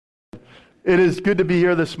It is good to be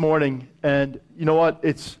here this morning, and you know what?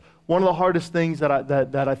 It's one of the hardest things that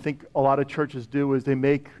I think a lot of churches do is they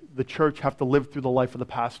make the church have to live through the life of the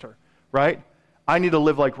pastor, right? I need to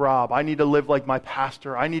live like Rob. I need to live like my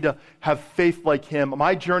pastor. I need to have faith like him.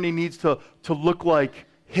 My journey needs to look like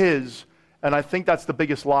his, and I think that's the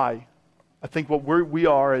biggest lie. I think what we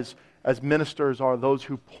are as ministers are those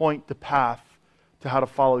who point the path to how to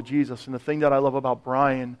follow Jesus. And the thing that I love about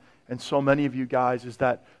Brian and so many of you guys is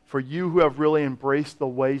that for you who have really embraced the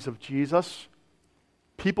ways of Jesus,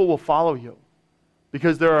 people will follow you.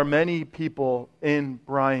 Because there are many people in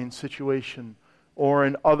Brian's situation or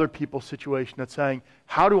in other people's situation that's saying,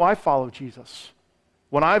 how do I follow Jesus?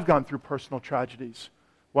 When I've gone through personal tragedies,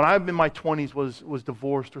 when I'm in my 20s was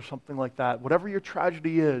divorced or something like that, whatever your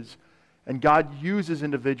tragedy is, and God uses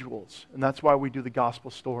individuals, and that's why we do the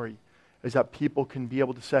gospel story, is that people can be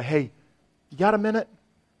able to say, hey, you got a minute?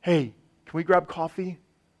 Hey, can we grab coffee?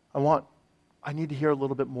 I need to hear a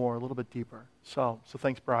little bit more, a little bit deeper. So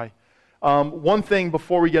thanks, Bri. One thing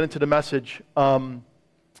before we get into the message,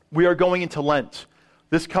 we are going into Lent.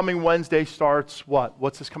 This coming Wednesday starts what?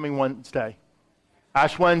 What's this coming Wednesday?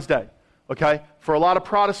 Ash Wednesday, okay? For a lot of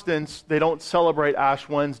Protestants, they don't celebrate Ash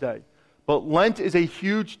Wednesday. But Lent is a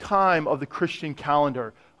huge time of the Christian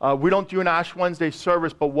calendar. We don't do an Ash Wednesday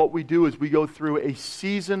service, but what we do is we go through a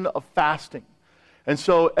season of fasting. And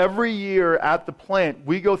so every year at the plant,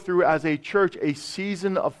 we go through as a church a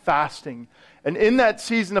season of fasting. And in that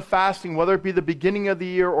season of fasting, whether it be the beginning of the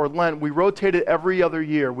year or Lent, we rotate it every other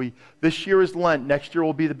year. This year is Lent. Next year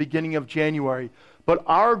will be the beginning of January. But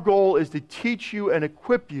our goal is to teach you and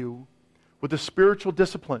equip you with the spiritual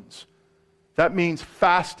disciplines. That means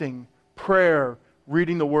fasting, prayer,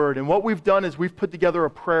 reading the Word. And what we've done is we've put together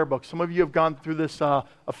a prayer book. Some of you have gone through this a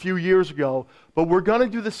few years ago, but we're going to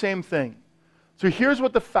do the same thing. So here's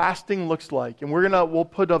what the fasting looks like. And we'll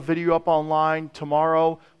put a video up online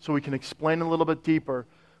tomorrow so we can explain a little bit deeper.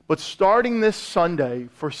 But starting this Sunday,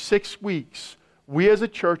 for 6 weeks, we as a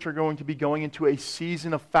church are going to be going into a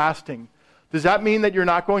season of fasting. Does that mean that you're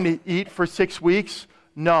not going to eat for 6 weeks?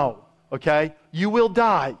 No, okay? You will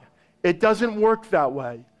die. It doesn't work that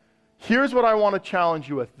way. Here's what I want to challenge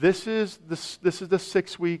you with. This is the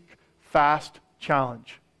 6-week fast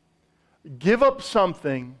challenge. Give up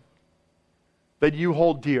something that you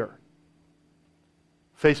hold dear.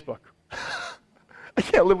 Facebook. I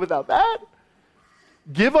can't live without that.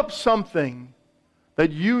 Give up something that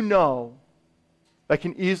you know that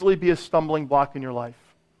can easily be a stumbling block in your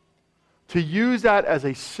life. To use that as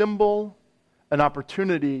a symbol, an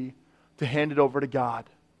opportunity to hand it over to God.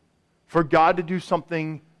 For God to do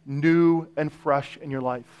something new and fresh in your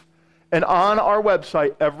life. And on our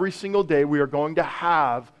website, every single day, we are going to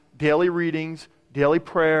have daily readings, daily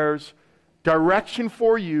prayers, direction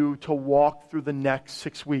for you to walk through the next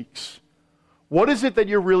 6 weeks. What is it that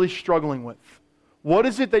you're really struggling with? What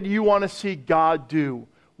is it that you want to see God do?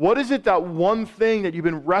 What is it, that one thing that you've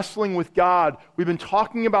been wrestling with God? We've been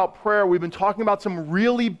talking about prayer. We've been talking about some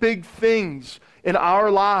really big things in our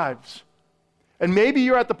lives. And maybe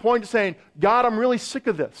you're at the point of saying, God, I'm really sick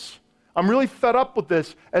of this. I'm really fed up with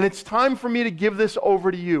this, and it's time for me to give this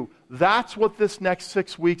over to you. That's what this next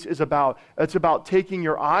 6 weeks is about. It's about taking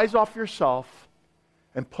your eyes off yourself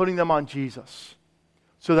and putting them on Jesus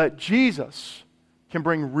so that Jesus can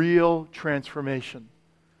bring real transformation.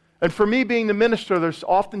 And for me, being the minister, there's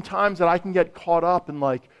often times that I can get caught up in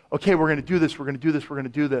like, okay, we're going to do this, we're going to do this, we're going to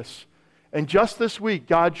do this. And just this week,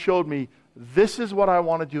 God showed me, this is what I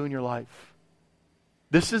want to do in your life.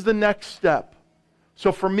 This is the next step.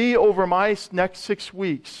 So for me, over my next 6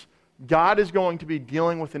 weeks, God is going to be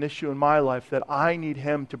dealing with an issue in my life that I need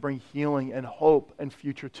Him to bring healing and hope and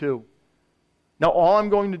future to. Now, all I'm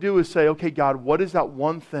going to do is say, okay, God, what is that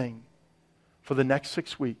one thing for the next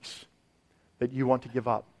 6 weeks that you want to give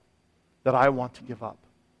up, that I want to give up?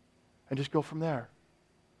 And just go from there.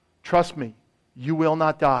 Trust me, you will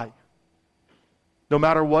not die. No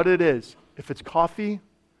matter what it is, if it's coffee,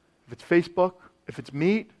 if it's Facebook, if it's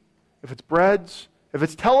meat, if it's breads, if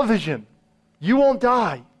it's television, you won't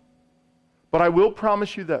die. But I will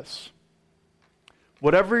promise you this.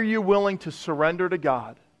 Whatever you're willing to surrender to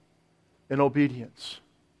God in obedience,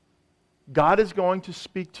 God is going to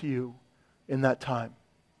speak to you in that time.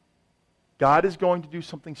 God is going to do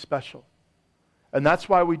something special. And that's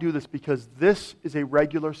why we do this, because this is a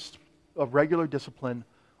regular discipline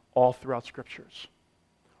all throughout Scriptures.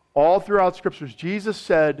 All throughout Scriptures. Jesus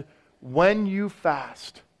said, when you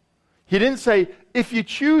fast. He didn't say, if you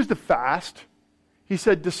choose to fast. He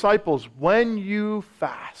said, disciples, when you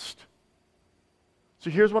fast. So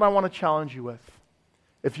here's what I want to challenge you with.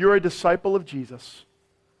 If you're a disciple of Jesus,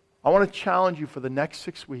 I want to challenge you for the next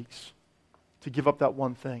 6 weeks to give up that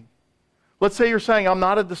one thing. Let's say you're saying, I'm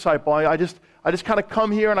not a disciple. I just kind of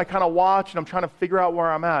come here and I kind of watch and I'm trying to figure out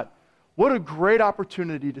where I'm at. What a great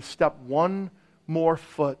opportunity to step one more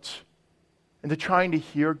foot into trying to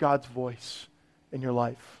hear God's voice in your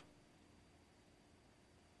life.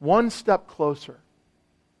 One step closer.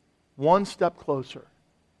 One step closer.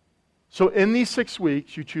 So in these 6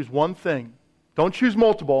 weeks, you choose one thing. Don't choose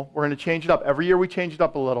multiple. We're going to change it up. Every year we change it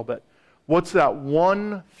up a little bit. What's that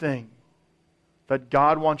one thing that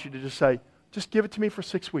God wants you to just say, just give it to me for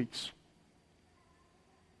 6 weeks?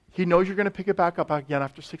 He knows you're going to pick it back up again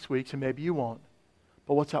after 6 weeks, and maybe you won't.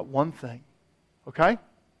 But what's that one thing? Okay?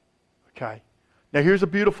 Okay. Now here's a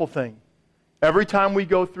beautiful thing. Every time we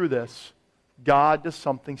go through this, God does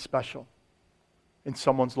something special in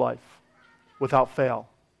someone's life without fail.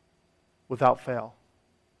 Without fail.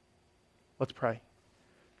 Let's pray.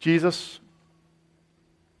 Jesus,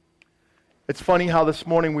 it's funny how this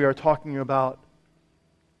morning we are talking about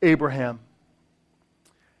Abraham.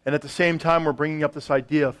 And at the same time, we're bringing up this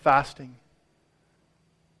idea of fasting.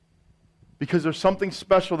 Because there's something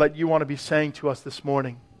special that you want to be saying to us this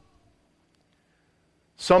morning.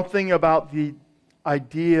 Something about the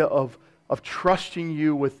idea of trusting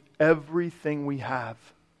you with everything we have.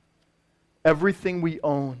 Everything we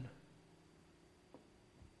own.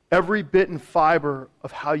 Every bit and fiber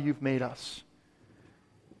of how you've made us.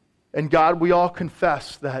 And God, we all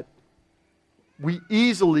confess that we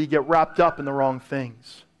easily get wrapped up in the wrong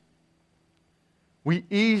things. We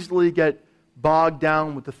easily get bogged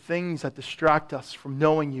down with the things that distract us from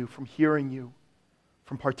knowing you, from hearing you,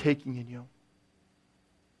 from partaking in you.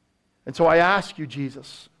 And so I ask you,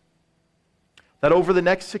 Jesus, that over the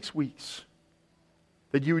next 6 weeks,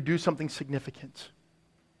 that you would do something significant.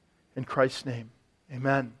 In Christ's name,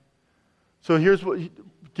 amen. So here's what,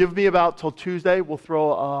 give me about till Tuesday. We'll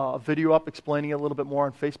throw a video up explaining it a little bit more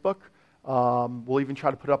on Facebook. We'll even try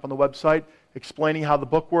to put it up on the website, explaining how the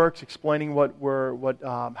book works, explaining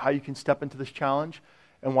how you can step into this challenge,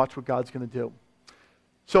 and watch what God's going to do.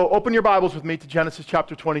 So open your Bibles with me to Genesis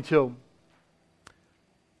chapter 22.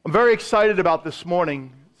 I'm very excited about this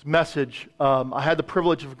morning's message. I had the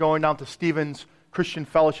privilege of going down to Stephen's Christian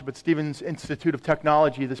Fellowship at Stephen's Institute of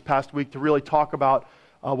Technology this past week to really talk about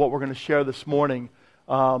what we're going to share this morning.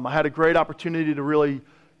 I had a great opportunity to really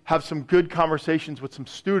have some good conversations with some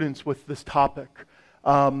students with this topic.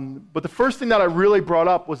 But the first thing that I really brought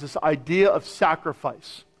up was this idea of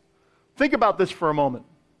sacrifice. Think about this for a moment.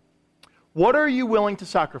 What are you willing to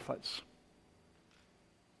sacrifice?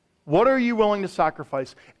 What are you willing to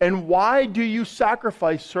sacrifice? And why do you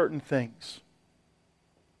sacrifice certain things?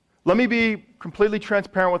 Let me be completely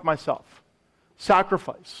transparent with myself.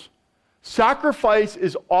 Sacrifice. Sacrifice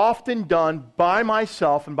is often done by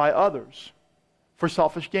myself and by others for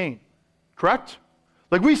selfish gain. Correct?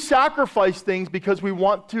 Like we sacrifice things because we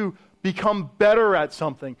want to become better at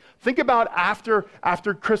something. Think about after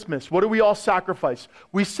Christmas. What do we all sacrifice?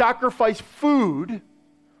 We sacrifice food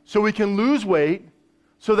so we can lose weight,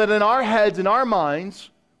 so that in our heads, in our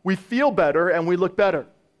minds, we feel better and we look better.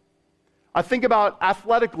 I think about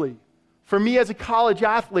athletically. For me as a college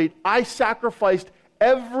athlete, I sacrificed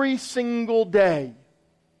every single day,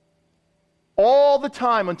 all the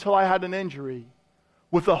time until I had an injury,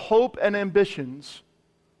 with the hope and ambitions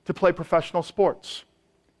to play professional sports.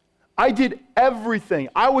 I did everything.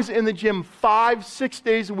 I was in the gym 5-6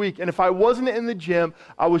 days a week, and if I wasn't in the gym,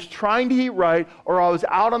 I was trying to eat right, or I was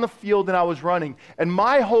out on the field and I was running. And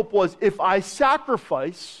my hope was, if I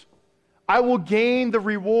sacrifice, I will gain the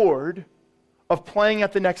reward of playing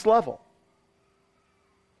at the next level.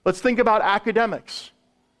 Let's think about academics.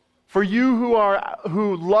 For you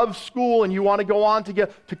who love school and you want to go on to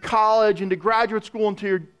get to college and to graduate school and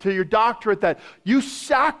to your doctorate, that you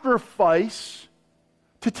sacrifice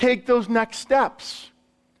to take those next steps.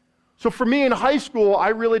 So for me in high school, I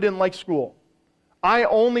really didn't like school. I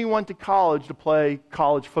only went to college to play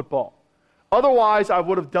college football. Otherwise, I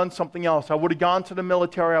would have done something else. I would have gone to the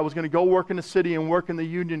military. I was going to go work in the city and work in the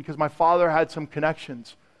union because my father had some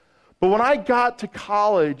connections. But when I got to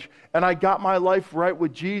college and I got my life right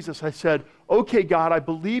with Jesus, I said, okay, God, I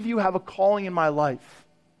believe you have a calling in my life.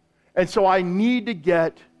 And so I need to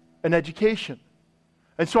get an education.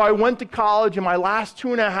 And so I went to college, and my last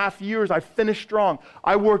 2.5 years, I finished strong.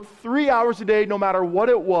 I worked 3 hours a day, no matter what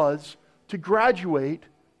it was, to graduate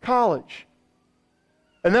college.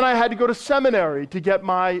 And then I had to go to seminary to get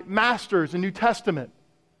my master's in New Testament.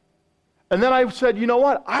 And then I said, you know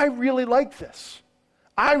what? I really like this.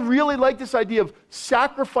 I really like this idea of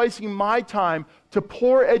sacrificing my time to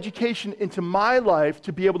pour education into my life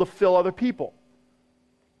to be able to fill other people.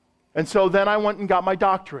 And so then I went and got my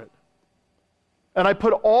doctorate. and I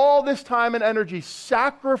put all this time and energy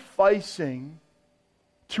sacrificing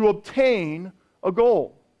to obtain a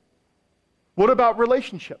goal. What about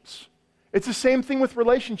relationships? It's the same thing with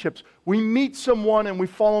relationships. We meet someone and we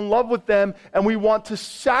fall in love with them, and we want to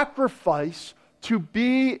sacrifice to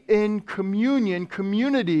be in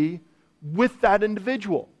community with that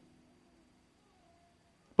individual.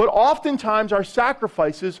 But oftentimes our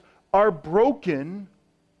sacrifices are broken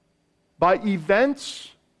by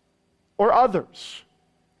events or others.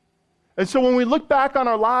 And so when we look back on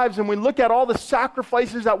our lives and we look at all the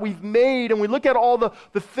sacrifices that we've made and we look at all the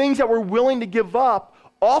things that we're willing to give up,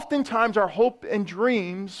 oftentimes our hope and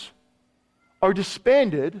dreams are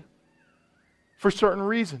disbanded for certain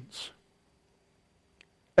reasons.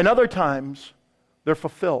 And other times, they're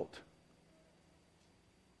fulfilled.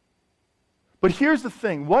 But here's the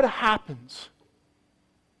thing. What happens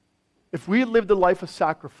if we lived a life of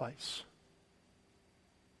sacrifice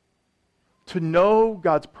to know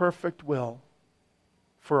God's perfect will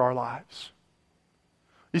for our lives?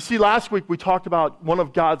 You see, last week we talked about one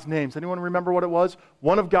of God's names. Anyone remember what it was?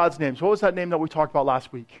 One of God's names. What was that name that we talked about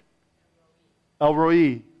last week? El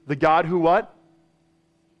Roi. The God who what?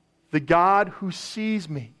 The God who sees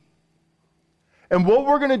me. And what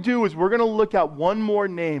we're going to do is we're going to look at one more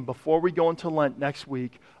name before we go into Lent next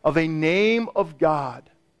week of a name of God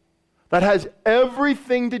that has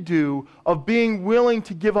everything to do of being willing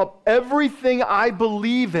to give up everything I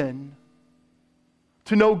believe in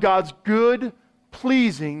to know God's good,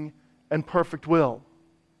 pleasing, and perfect will.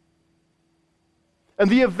 And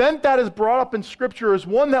the event that is brought up in Scripture is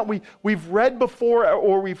one that we've read before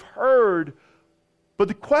or we've heard, but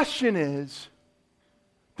the question is,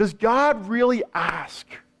 does God really ask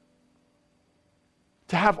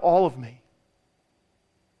to have all of me?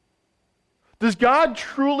 Does God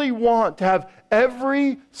truly want to have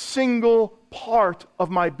every single part of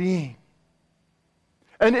my being?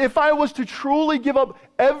 And if I was to truly give up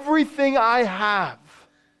everything I have,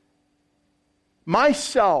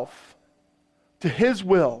 myself, to His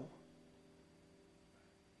will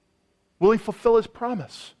He fulfill His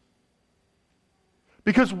promise?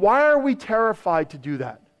 Because why are we terrified to do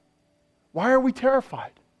that? Why are we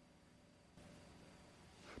terrified?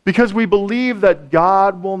 Because we believe that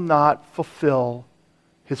God will not fulfill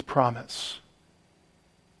His promise.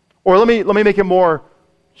 Or let me make it more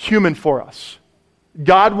human for us.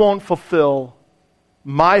 God won't fulfill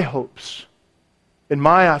my hopes and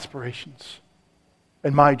my aspirations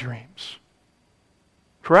and my dreams.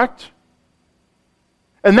 Correct?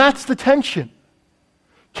 And that's the tension.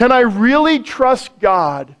 Can I really trust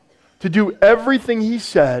God to do everything He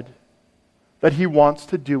said that He wants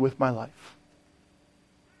to do with my life?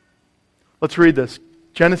 Let's read this.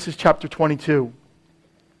 Genesis chapter 22.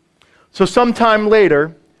 So sometime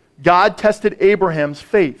later, God tested Abraham's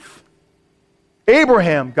faith.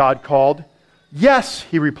 "Abraham," God called. "Yes,"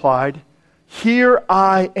 he replied. "Here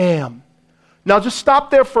I am." Now just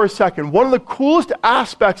stop there for a second. One of the coolest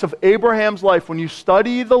aspects of Abraham's life, when you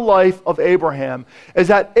study the life of Abraham, is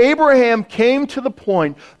that Abraham came to the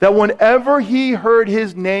point that whenever he heard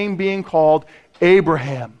his name being called,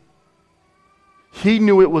 Abraham, he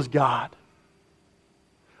knew it was God.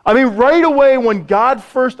 I mean, right away when God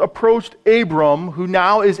first approached Abram, who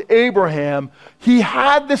now is Abraham, he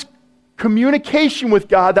had this communication with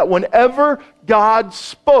God that whenever God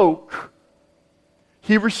spoke,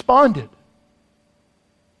 he responded.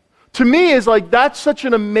 To me, is like that's such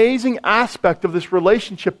an amazing aspect of this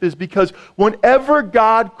relationship, is because whenever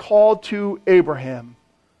God called to Abraham,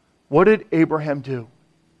 what did Abraham do?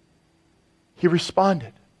 He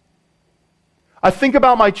responded. I think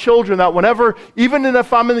about my children that whenever, even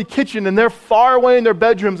if I'm in the kitchen and they're far away in their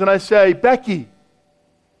bedrooms and I say, "Becky,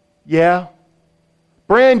 yeah.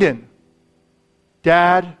 Brandon,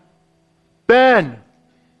 Dad. Ben,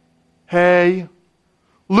 hey.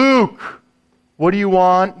 Luke, what do you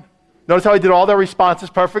want?" Notice how I did all their responses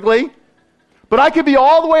perfectly? But I could be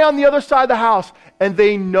all the way on the other side of the house and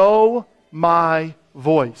they know my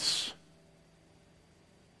voice.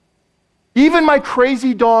 Even my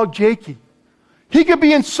crazy dog, Jakey. He could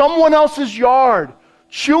be in someone else's yard,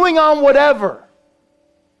 chewing on whatever.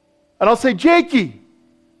 And I'll say, "Jakey,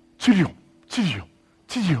 to you.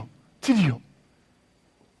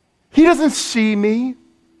 He doesn't see me,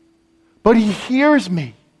 but he hears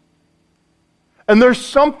me. And there's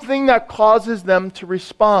something that causes them to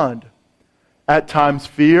respond. At times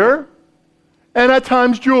fear, and at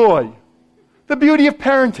times joy. The beauty of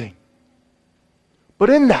parenting. But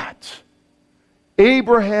in that,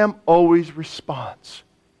 Abraham always responds,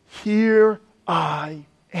 "Here I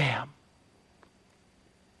am."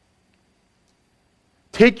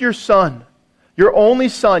 Take your son, your only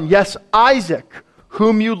son, yes, Isaac,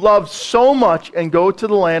 whom you love so much, and go to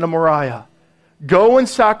the land of Moriah. Go and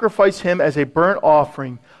sacrifice him as a burnt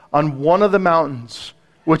offering on one of the mountains,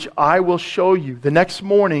 which I will show you." The next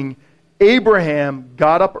morning, Abraham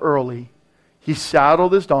got up early. He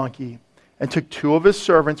saddled his donkey and took 2 of his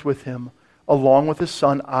servants with him, along with his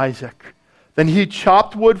son Isaac. Then he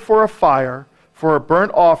chopped wood for a fire, for a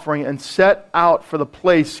burnt offering, and set out for the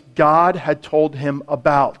place God had told him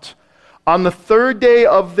about. On the 3rd day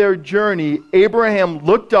of their journey, Abraham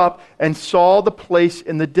looked up and saw the place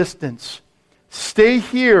in the distance. "Stay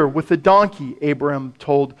here with the donkey," Abraham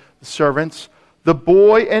told the servants. "The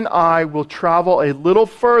boy and I will travel a little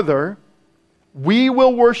further. We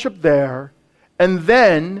will worship there, and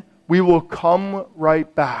then we will come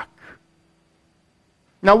right back."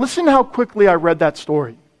 Now listen how quickly I read that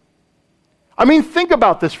story. I mean, think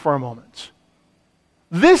about this for a moment.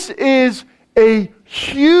 This is a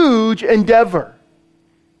huge endeavor.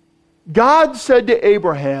 God said to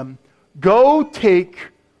Abraham, "Go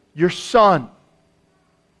take your son,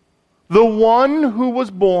 the one who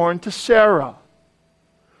was born to Sarah,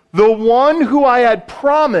 the one who I had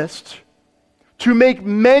promised to make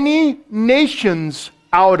many nations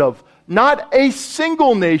out of." Not a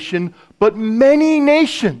single nation, but many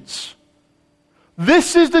nations.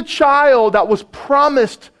 This is the child that was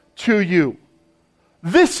promised to you.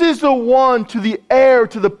 This is the one, to the heir,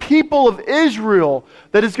 to the people of Israel,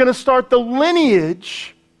 that is going to start the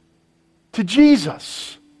lineage to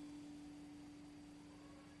Jesus.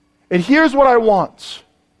 And here's what I want.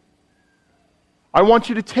 I want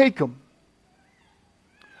you to take him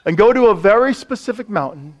and go to a very specific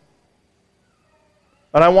mountain,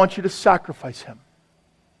 and I want you to sacrifice him.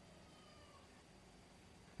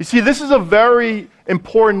 You see, this is a very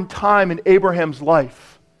important time in Abraham's life.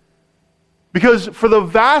 Because for the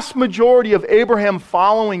vast majority of Abraham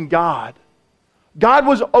following God, God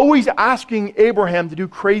was always asking Abraham to do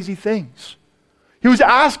crazy things. He was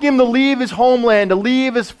asking him to leave his homeland, to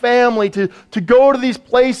leave his family, to go to these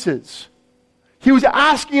places. He was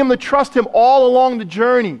asking him to trust him all along the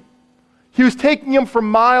journey. He was taking him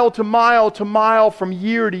from mile to mile to mile, from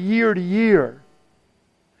year to year to year.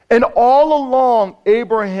 And all along,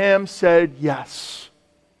 Abraham said yes.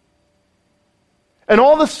 And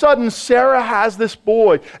all of a sudden, Sarah has this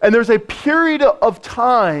boy. And there's a period of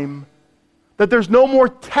time that there's no more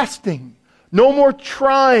testing, no more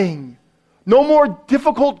trying, no more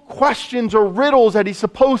difficult questions or riddles that he's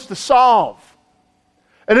supposed to solve.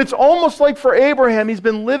 And it's almost like for Abraham, he's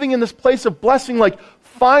been living in this place of blessing, like,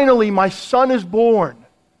 finally, my son is born,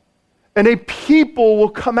 and a people will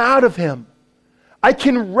come out of him. I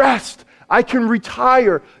can rest. I can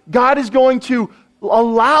retire. God is going to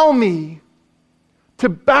allow me to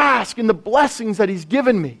bask in the blessings that he's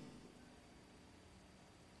given me.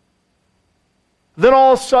 Then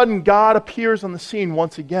all of a sudden, God appears on the scene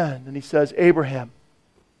once again, and he says, "Abraham,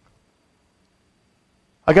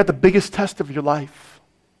 I got the biggest test of your life.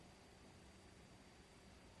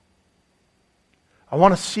 I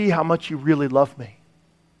want to see how much you really love me.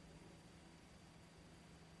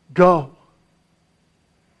 Go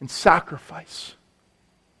and sacrifice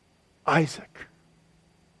Isaac."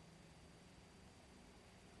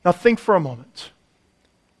 Now think for a moment.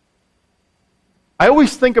 I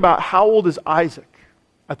always think about how old is Isaac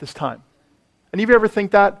at this time. Any of you ever think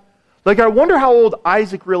that? Like, I wonder how old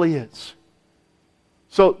Isaac really is.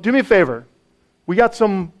 So do me a favor. We got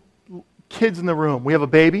some kids in the room. We have a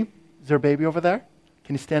baby. Is there a baby over there?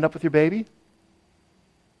 Can you stand up with your baby?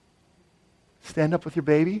 Stand up with your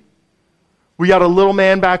baby. We got a little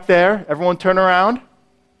man back there. Everyone turn around.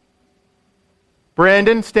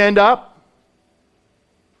 Brandon, stand up.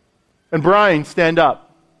 And Brian, stand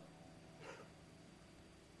up.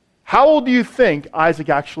 How old do you think Isaac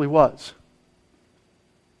actually was?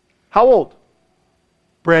 How old?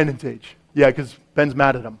 Brandon's age. Yeah, because Ben's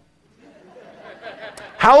mad at him.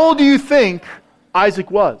 How old do you think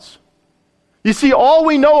Isaac was? You see, all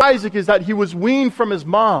we know Isaac is that he was weaned from his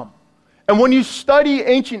mom. And when you study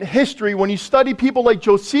ancient history, when you study people like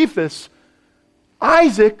Josephus,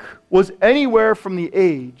 Isaac was anywhere from the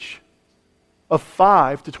age of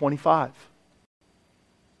 5 to 25.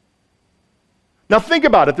 Now think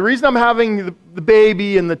about it. The reason I'm having the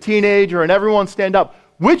baby and the teenager and everyone stand up,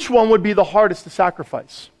 which one would be the hardest to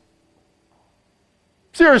sacrifice?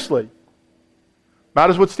 Seriously.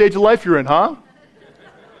 Matters what stage of life you're in, huh?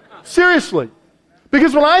 Seriously.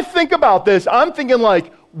 Because when I think about this, I'm thinking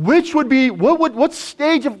like, which would be, what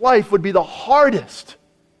stage of life would be the hardest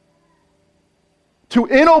to,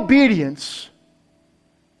 in obedience,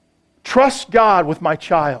 trust God with my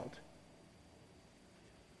child?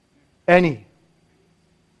 Any.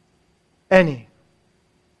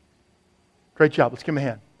 Great job. Let's give him a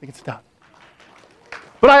hand. They can stop.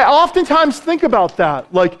 But I oftentimes think about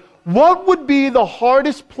that. Like, what would be the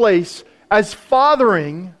hardest place as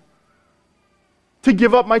fathering to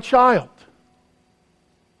give up my child?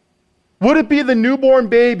 Would it be the newborn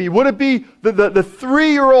baby? Would it be the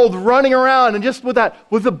 3-year-old running around and just with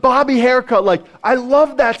the bobby haircut? Like, I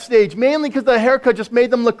love that stage, mainly because the haircut just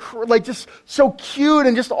made them look like just so cute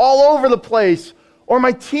and just all over the place. Or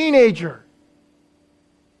my teenager.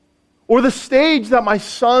 Or the stage that my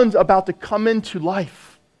son's about to come into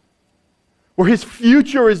life. Where his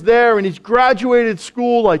future is there and he's graduated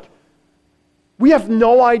school. Like, we have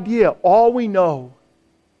no idea. All we know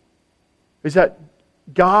is that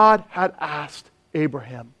God had asked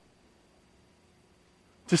Abraham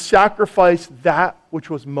to sacrifice that which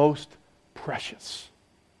was most precious.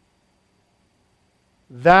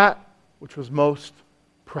 That which was most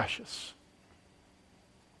precious.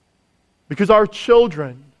 Because our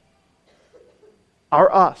children are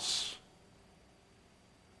us.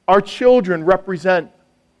 Our children represent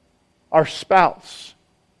our spouse.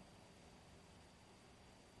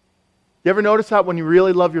 You ever notice that when you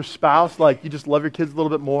really love your spouse, like you just love your kids a little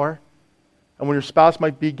bit more? And when your spouse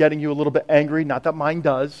might be getting you a little bit angry, not that mine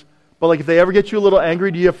does, but like if they ever get you a little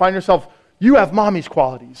angry, do you find yourself, you have mommy's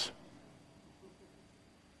qualities?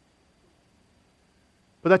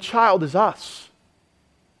 But that child is us.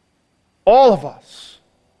 All of us.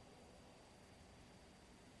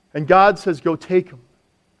 And God says, go take him.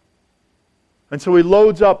 And so he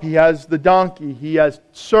loads up, he has the donkey, he has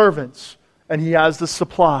servants, and he has the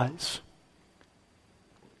supplies.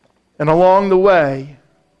 And along the way,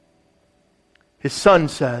 his son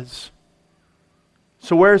says,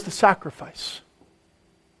 so where's the sacrifice?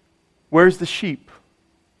 Where's the sheep?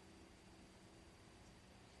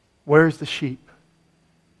 Where's the sheep?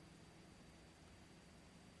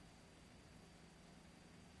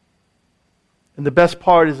 And the best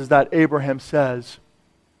part is that Abraham says,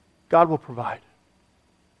 God will provide.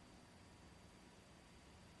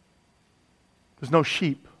 There's no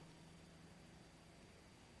sheep.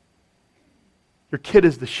 Your kid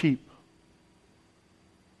is the sheep.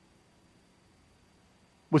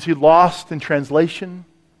 Was he lost in translation?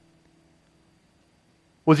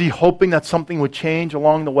 Was he hoping that something would change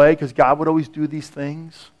along the way because God would always do these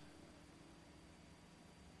things?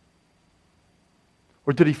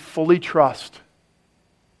 Or did he fully trust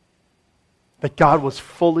that God was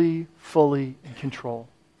fully in control?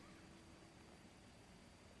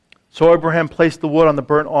 So Abraham placed the wood on the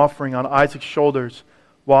burnt offering on Isaac's shoulders,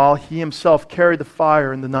 while he himself carried the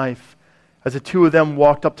fire and the knife. As the two of them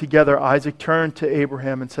walked up together, Isaac turned to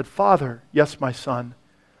Abraham and said, Father, yes, my son,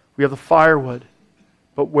 we have the firewood,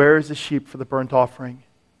 but where is the sheep for the burnt offering?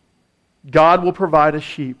 God will provide a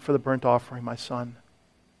sheep for the burnt offering, my son.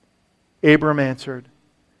 Abraham answered,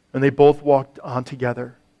 and they both walked on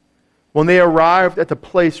together. When they arrived at the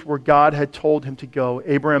place where God had told him to go,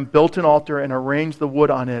 Abraham built an altar and arranged the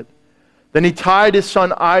wood on it. Then he tied his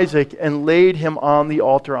son Isaac and laid him on the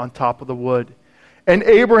altar on top of the wood. And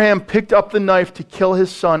Abraham picked up the knife to kill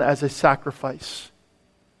his son as a sacrifice.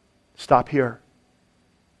 Stop here.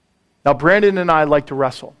 Now, Brandon and I like to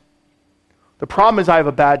wrestle. The problem is I have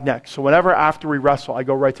a bad neck, so whenever after we wrestle, I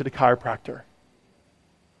go right to the chiropractor.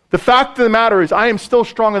 The fact of the matter is I am still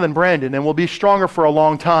stronger than Brandon and will be stronger for a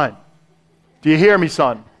long time. Do you hear me,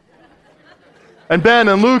 son? And Ben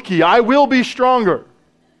and Lukey, I will be stronger.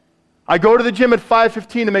 I go to the gym at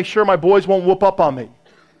 5:15 to make sure my boys won't whoop up on me.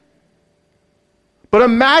 But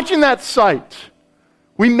imagine that sight.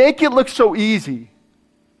 We make it look so easy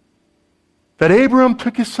that Abraham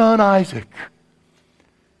took his son Isaac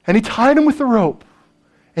and he tied him with a rope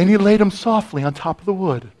and he laid him softly on top of the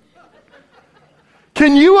wood.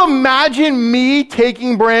 Can you imagine me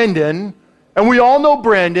taking Brandon, and we all know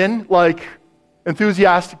Brandon, like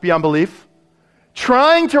enthusiastic beyond belief,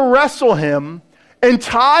 trying to wrestle him and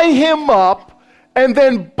tie him up and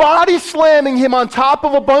then body slamming him on top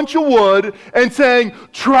of a bunch of wood and saying,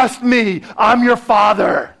 trust me, I'm your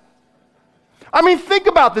father. I mean, think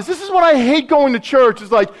about this. This is what I hate going to church.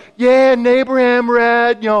 It's like, yeah, and Abraham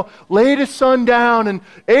laid his son down, and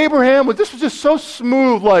this was just so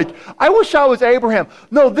smooth. Like, I wish I was Abraham.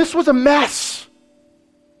 No, this was a mess.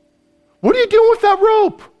 What are you doing with that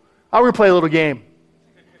rope? I'm going to play a little game.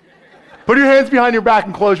 Put your hands behind your back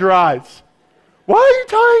and close your eyes. Why are you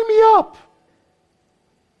tying me up?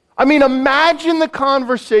 I mean, imagine the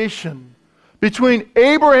conversation between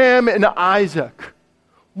Abraham and Isaac.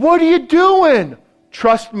 What are you doing?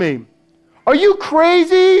 Trust me. Are you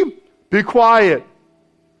crazy? Be quiet.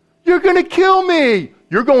 You're going to kill me.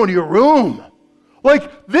 You're going to your room.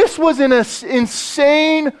 Like, this was an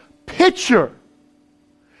insane picture.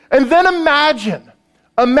 And then imagine,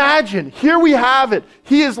 here we have it.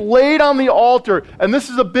 He is laid on the altar, and this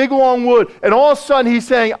is a big long wood, and all of a sudden he's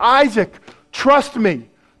saying, Isaac, trust me,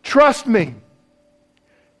 trust me.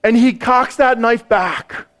 And he cocks that knife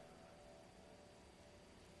back.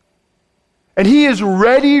 And he is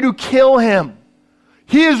ready to kill him.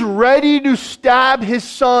 He is ready to stab his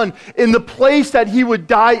son in the place that he would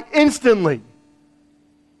die instantly.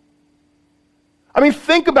 I mean,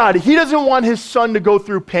 think about it. He doesn't want his son to go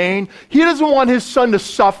through pain. He doesn't want his son to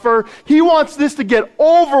suffer. He wants this to get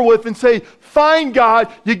over with and say, fine,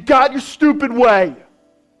 God, you got your stupid way.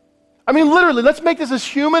 I mean, literally, let's make this as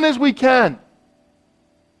human as we can.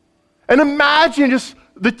 And imagine just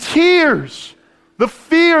the tears, the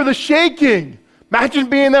fear, the shaking. Imagine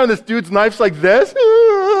being there and this dude's knife's like this.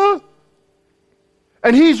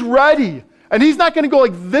 And he's ready. And he's not going to go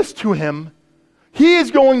like this to him. He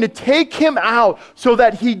is going to take him out so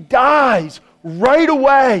that he dies right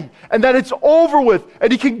away and that it's over with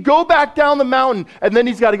and he can go back down the mountain and then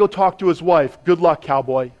he's got to go talk to his wife. Good luck,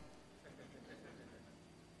 cowboy.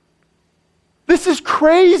 This is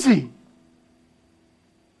crazy.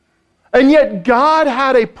 And yet God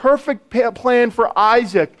had a perfect plan for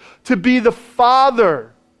Isaac to be the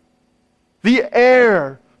father, the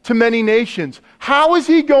heir to many nations. How is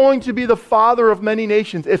he going to be the father of many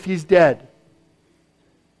nations if he's dead?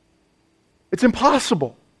 It's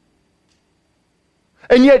impossible.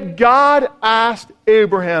 And yet God asked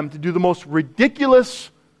Abraham to do the most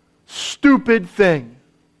ridiculous, stupid thing.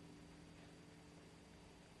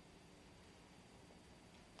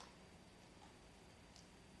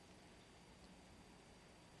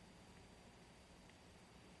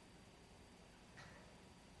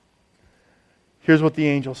 Here's what the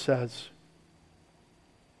angel says.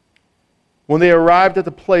 When they arrived at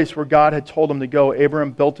the place where God had told him to go,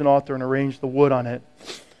 Abraham built an altar and arranged the wood on it.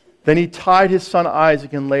 Then he tied his son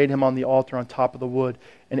Isaac and laid him on the altar on top of the wood.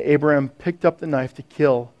 And Abraham picked up the knife to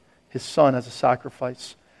kill his son as a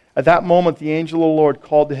sacrifice. At that moment, the angel of the Lord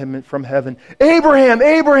called to him from heaven, Abraham,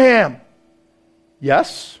 Abraham!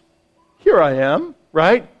 Yes, here I am,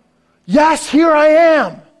 right? Yes, here I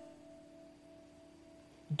am.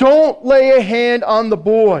 Don't lay a hand on the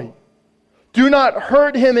boy. Do not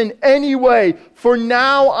hurt him in any way, for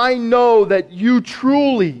now I know that you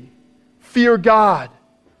truly fear God.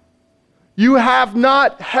 You have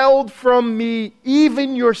not held from me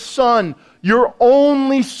even your son, your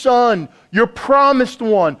only son, your promised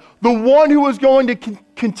one, the one who was going to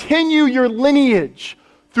continue your lineage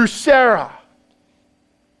through Sarah.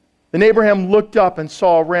 Then Abraham looked up and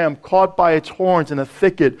saw a ram caught by its horns in a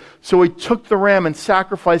thicket. So he took the ram and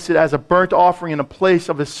sacrificed it as a burnt offering in the place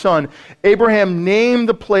of his son. Abraham named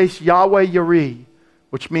the place Yahweh Yireh,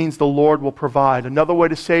 which means the Lord will provide. Another way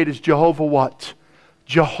to say it is Jehovah what?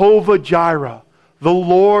 Jehovah Jireh. The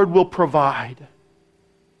Lord will provide.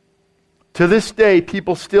 To this day,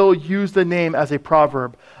 people still use the name as a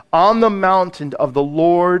proverb. On the mountain of the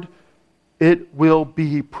Lord, it will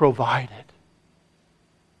be provided.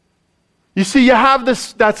 You see, you have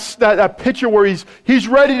that picture where he's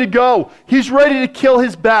ready to go. He's ready to kill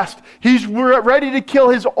his best. He's ready to kill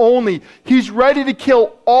his only. He's ready to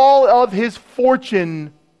kill all of his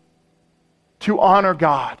fortune to honor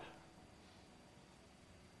God.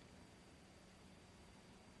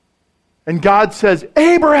 And God says,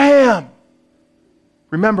 Abraham!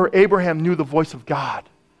 Remember, Abraham knew the voice of God.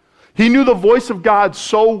 He knew the voice of God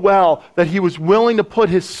so well that he was willing to put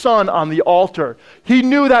his son on the altar. He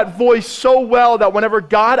knew that voice so well that whenever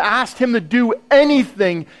God asked him to do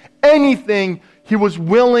anything, he was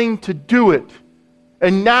willing to do it.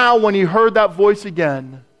 And now when he heard that voice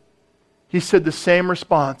again, he said the same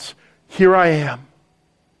response, here I am.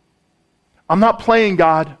 I'm not playing,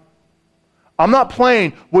 God. I'm not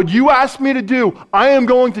playing. What you asked me to do, I am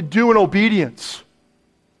going to do in obedience.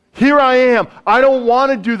 Here I am. I don't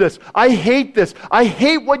want to do this. I hate this. I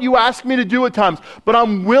hate what you ask me to do at times, but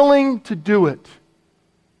I'm willing to do it.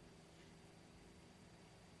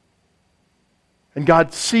 And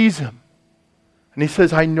God sees him, and he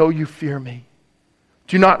says, I know you fear me.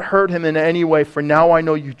 Do not hurt him in any way, for now I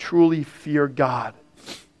know you truly fear God.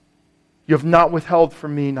 You have not withheld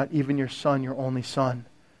from me, not even your son, your only son.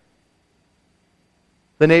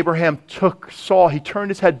 Then Abraham saw, he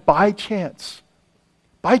turned his head by chance,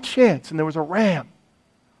 and there was a ram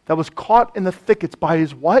that was caught in the thickets by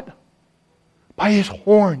his what? By his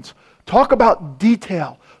horns. Talk about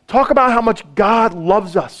detail. Talk about how much God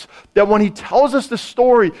loves us. That when he tells us the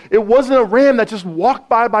story, it wasn't a ram that just walked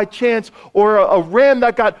by chance or a ram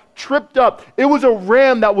that got tripped up. It was a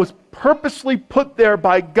ram that was purposely put there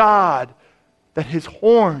by God, that his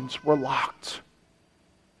horns were locked.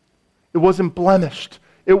 It wasn't blemished.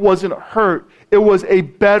 It wasn't hurt. It was a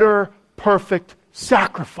better, perfect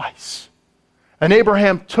sacrifice. And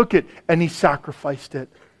Abraham took it and he sacrificed it.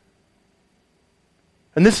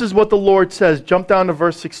 And this is what the Lord says. Jump down to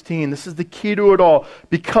verse 16. This is the key to it all.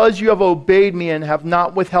 Because you have obeyed me and have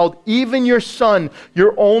not withheld even your son,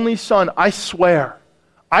 your only son, I swear.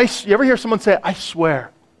 You ever hear someone say, I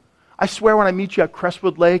swear? I swear when I meet you at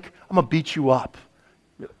Crestwood Lake, I'm going to beat you up.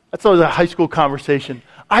 That's always a high school conversation.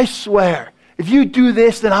 I swear, if you do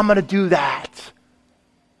this, then I'm going to do that.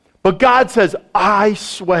 But God says, I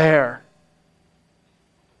swear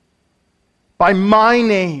by my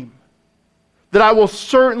name that I will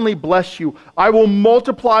certainly bless you. I will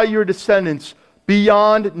multiply your descendants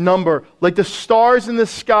beyond number, like the stars in the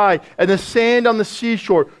sky and the sand on the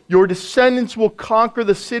seashore. Your descendants will conquer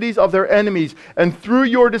the cities of their enemies, and through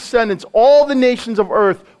your descendants, all the nations of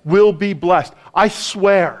earth will be blessed. I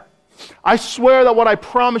swear. I swear that what I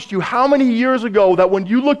promised you, how many years ago, that when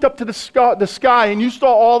you looked up to the sky and you saw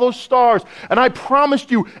all those stars, and I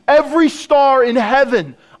promised you every star in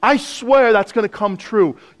heaven, I swear that's going to come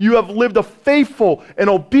true. You have lived a faithful and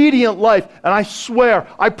obedient life, and I swear,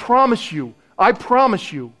 I promise you,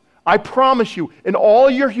 in all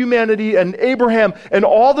your humanity and Abraham and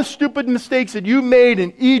all the stupid mistakes that you made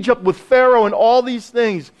in Egypt with Pharaoh and all these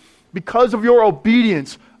things, because of your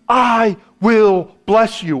obedience, I will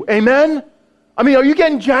bless you. Amen? I mean, are you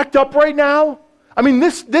getting jacked up right now? I mean,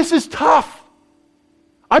 this is tough.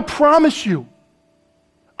 I promise you.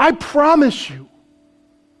 I promise you.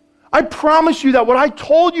 I promise you that what I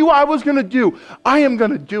told you I was going to do, I am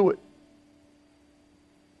going to do it.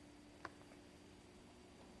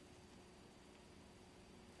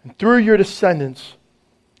 And through your descendants,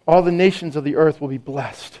 all the nations of the earth will be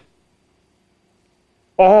blessed.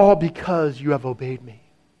 All because you have obeyed me.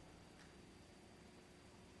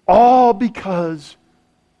 All because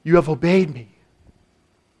you have obeyed me.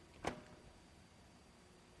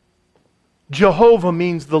 Jehovah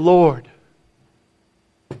means the Lord.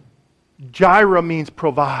 Jireh means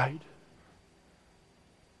provide.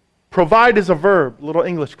 Provide is a verb, little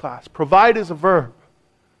English class. Provide is a verb.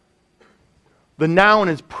 The noun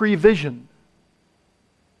is prevision,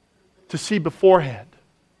 to see beforehand.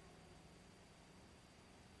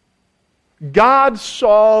 God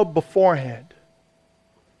saw beforehand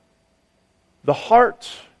the heart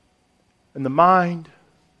and the mind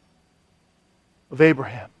of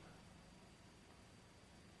Abraham.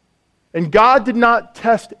 And God did not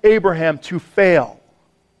test Abraham to fail.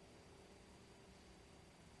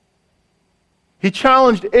 He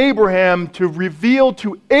challenged Abraham to reveal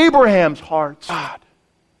to Abraham's heart God.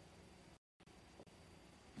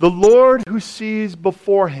 The Lord who sees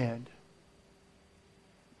beforehand,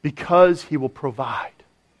 because He will provide.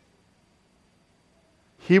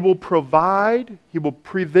 He will provide, He will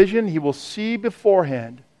prevision, He will see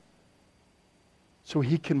beforehand so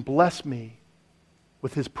He can bless me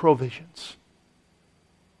with His provisions.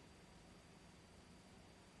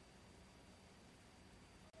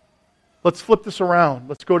 Let's flip this around.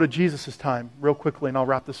 Let's go to Jesus' time real quickly and I'll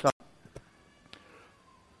wrap this up.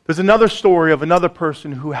 There's another story of another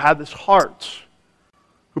person who had this heart,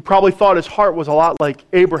 who probably thought his heart was a lot like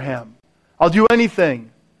Abraham. I'll do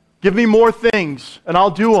anything. Give me more things and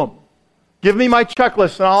I'll do them. Give me my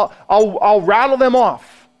checklist and I'll rattle them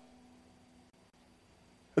off.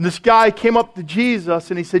 And this guy came up to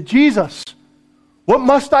Jesus and he said, Jesus, what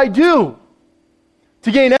must I do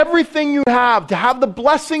to gain everything you have, to have the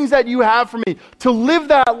blessings that you have for me, to live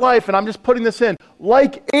that life, and I'm just putting this in,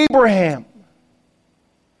 like Abraham?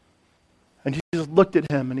 And Jesus looked at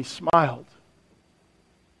him and He smiled.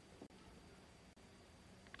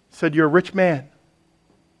 He said, you're a rich man.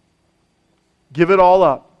 Give it all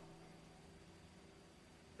up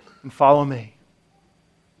and follow me.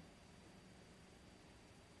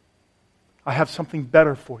 I have something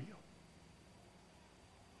better for you.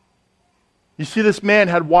 You see, this man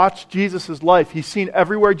had watched Jesus' life. He's seen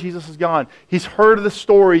everywhere Jesus has gone. He's heard of the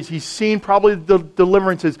stories. He's seen probably the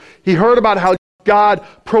deliverances. He heard about how God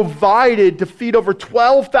provided to feed over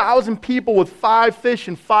 12,000 people with 5 fish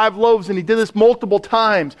and 5 loaves, and He did this multiple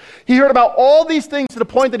times. He heard about all these things to the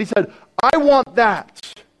point that he said, I want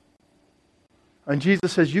that. And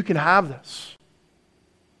Jesus says, you can have this.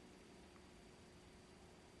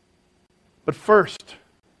 But first,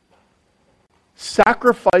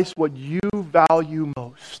 sacrifice what you value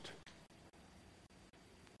most.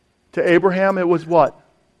 To Abraham, it was what?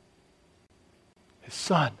 His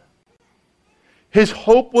son. His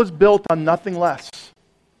hope was built on nothing less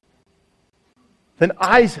than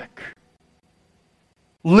Isaac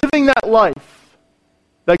living that life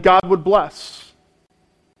that God would bless.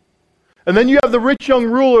 And then you have the rich young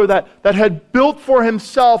ruler that had built for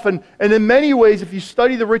himself, and in many ways, if you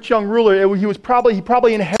study the rich young ruler, he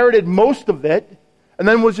probably inherited most of it, and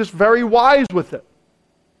then was just very wise with it.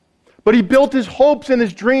 But he built his hopes and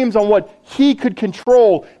his dreams on what he could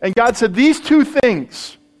control. And God said, these two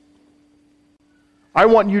things, I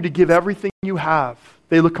want you to give everything you have.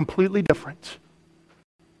 They look completely different.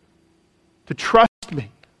 To trust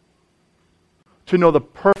me. To know the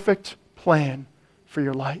perfect plan for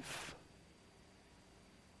your life.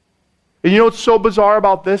 And you know what's so bizarre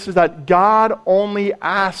about this is that God only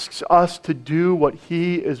asks us to do what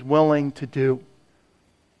He is willing to do.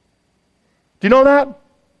 Do you know that?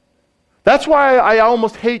 That's why I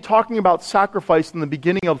almost hate talking about sacrifice in the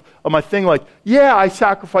beginning of my thing. Like, yeah, I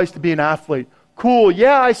sacrificed to be an athlete. Cool.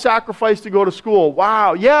 Yeah, I sacrificed to go to school.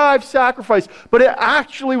 Wow. Yeah, I've sacrificed. But it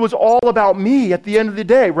actually was all about me at the end of the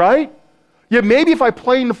day, right? Yeah, maybe if I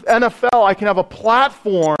play in the NFL, I can have a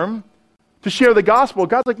platform to share the gospel.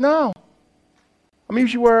 God's like, no. I'm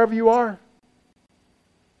usually wherever you are.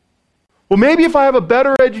 Well, maybe if I have a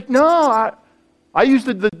better education. No, I use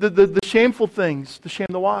the shameful things to shame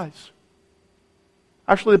the wise.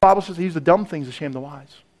 Actually, the Bible says He used the dumb things to shame the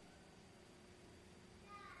wise.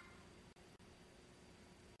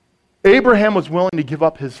 Abraham was willing to give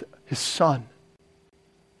up his son.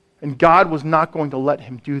 And God was not going to let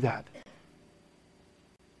him do that.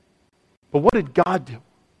 But what did God do?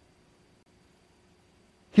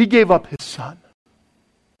 He gave up His son.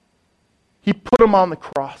 He put Him on the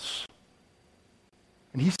cross.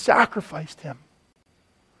 And He sacrificed Him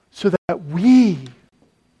so that we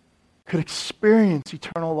could experience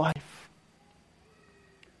eternal life.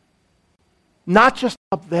 Not just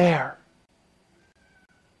up there,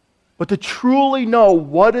 but to truly know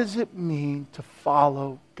what does it mean to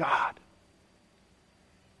follow God.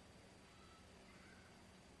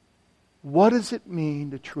 What does it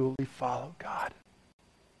mean to truly follow God?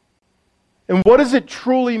 And what does it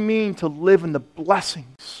truly mean to live in the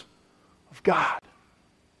blessings of God?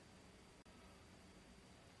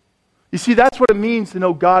 You see, that's what it means to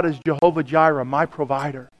know God as Jehovah Jireh, my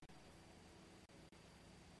provider.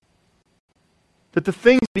 That the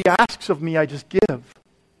things that He asks of me, I just give.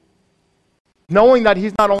 Knowing that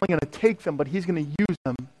He's not only going to take them, but He's going to use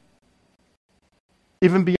them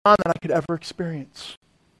even beyond that I could ever experience.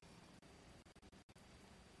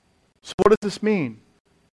 So what does this mean?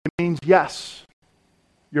 It means yes,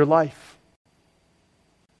 your life.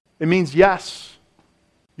 It means yes,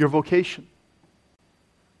 your vocation.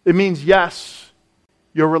 It means yes,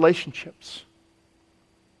 your relationships.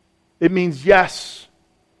 It means yes,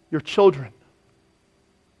 your children.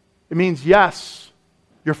 It means yes,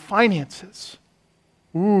 your finances.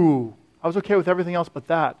 Ooh, I was okay with everything else but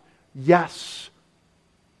that. Yes.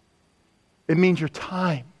 It means your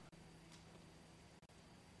time.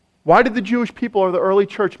 Why did the Jewish people or the early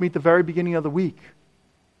church meet the very beginning of the week?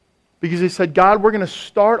 Because they said, God, we're going to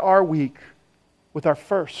start our week with our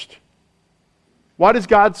first. Why does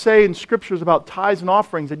God say in Scriptures about tithes and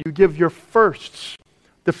offerings that you give your firsts,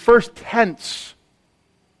 the first tenths?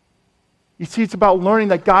 You see, it's about learning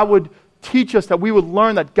that God would teach us, that we would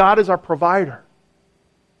learn that God is our provider.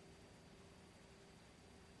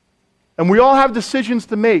 And we all have decisions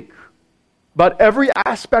to make about every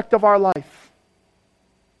aspect of our life.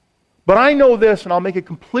 But I know this, and I'll make it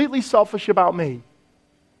completely selfish about me.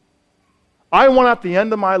 I want at the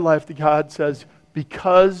end of my life that God says,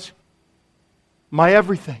 because my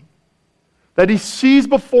everything, that He sees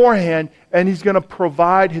beforehand and He's going to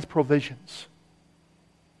provide His provisions.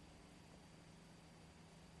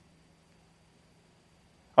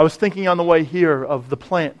 I was thinking on the way here of the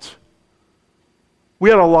plant. We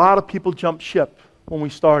had a lot of people jump ship when we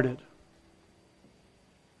started.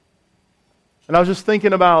 And I was just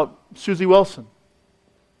thinking about Susie Wilson.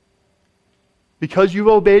 Because you've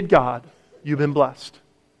obeyed God, you've been blessed.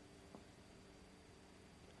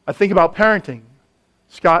 I think about parenting,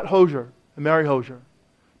 Scott Hosier and Mary Hosier.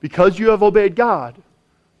 Because you have obeyed God,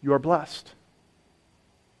 you are blessed.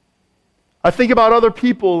 I think about other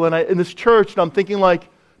people in this church, and I'm thinking like,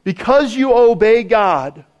 because you obey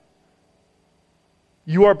God,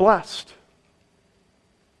 you are blessed.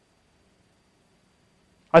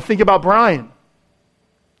 I think about Brian.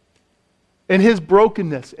 In his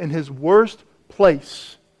brokenness, in his worst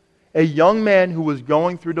place, a young man who was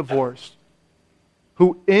going through divorce,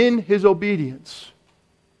 who in his obedience,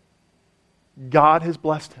 God has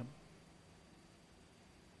blessed him.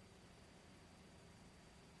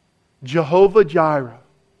 Jehovah Jireh,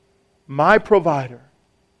 my provider,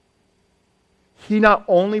 He not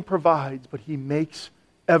only provides, but He makes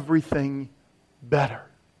everything better.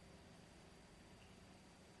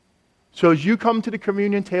 So as you come to the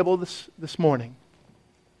communion table this morning,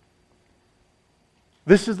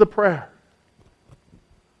 this is the prayer.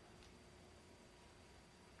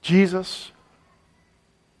 Jesus,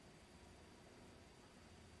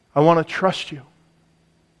 I want to trust you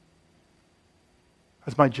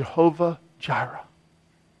as my Jehovah Jireh,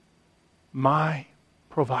 my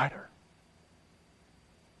provider.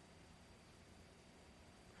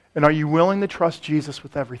 And are you willing to trust Jesus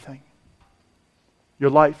with everything? Your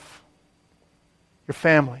life, your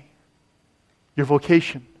family, your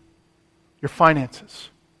vocation, your finances,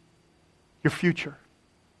 your future.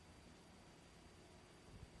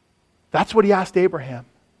 That's what he asked Abraham.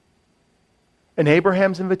 And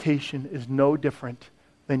Abraham's invitation is no different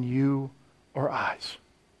than you or I's.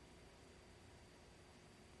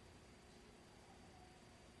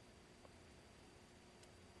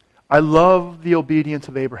 I love the obedience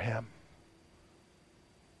of Abraham,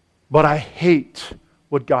 but I hate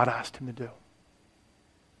what God asked him to do.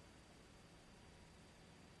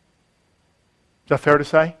 Is that fair to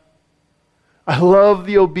say? I love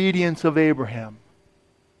the obedience of Abraham,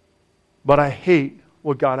 but I hate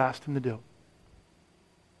what God asked him to do.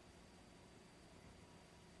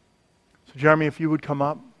 So Jeremy, if you would come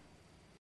up.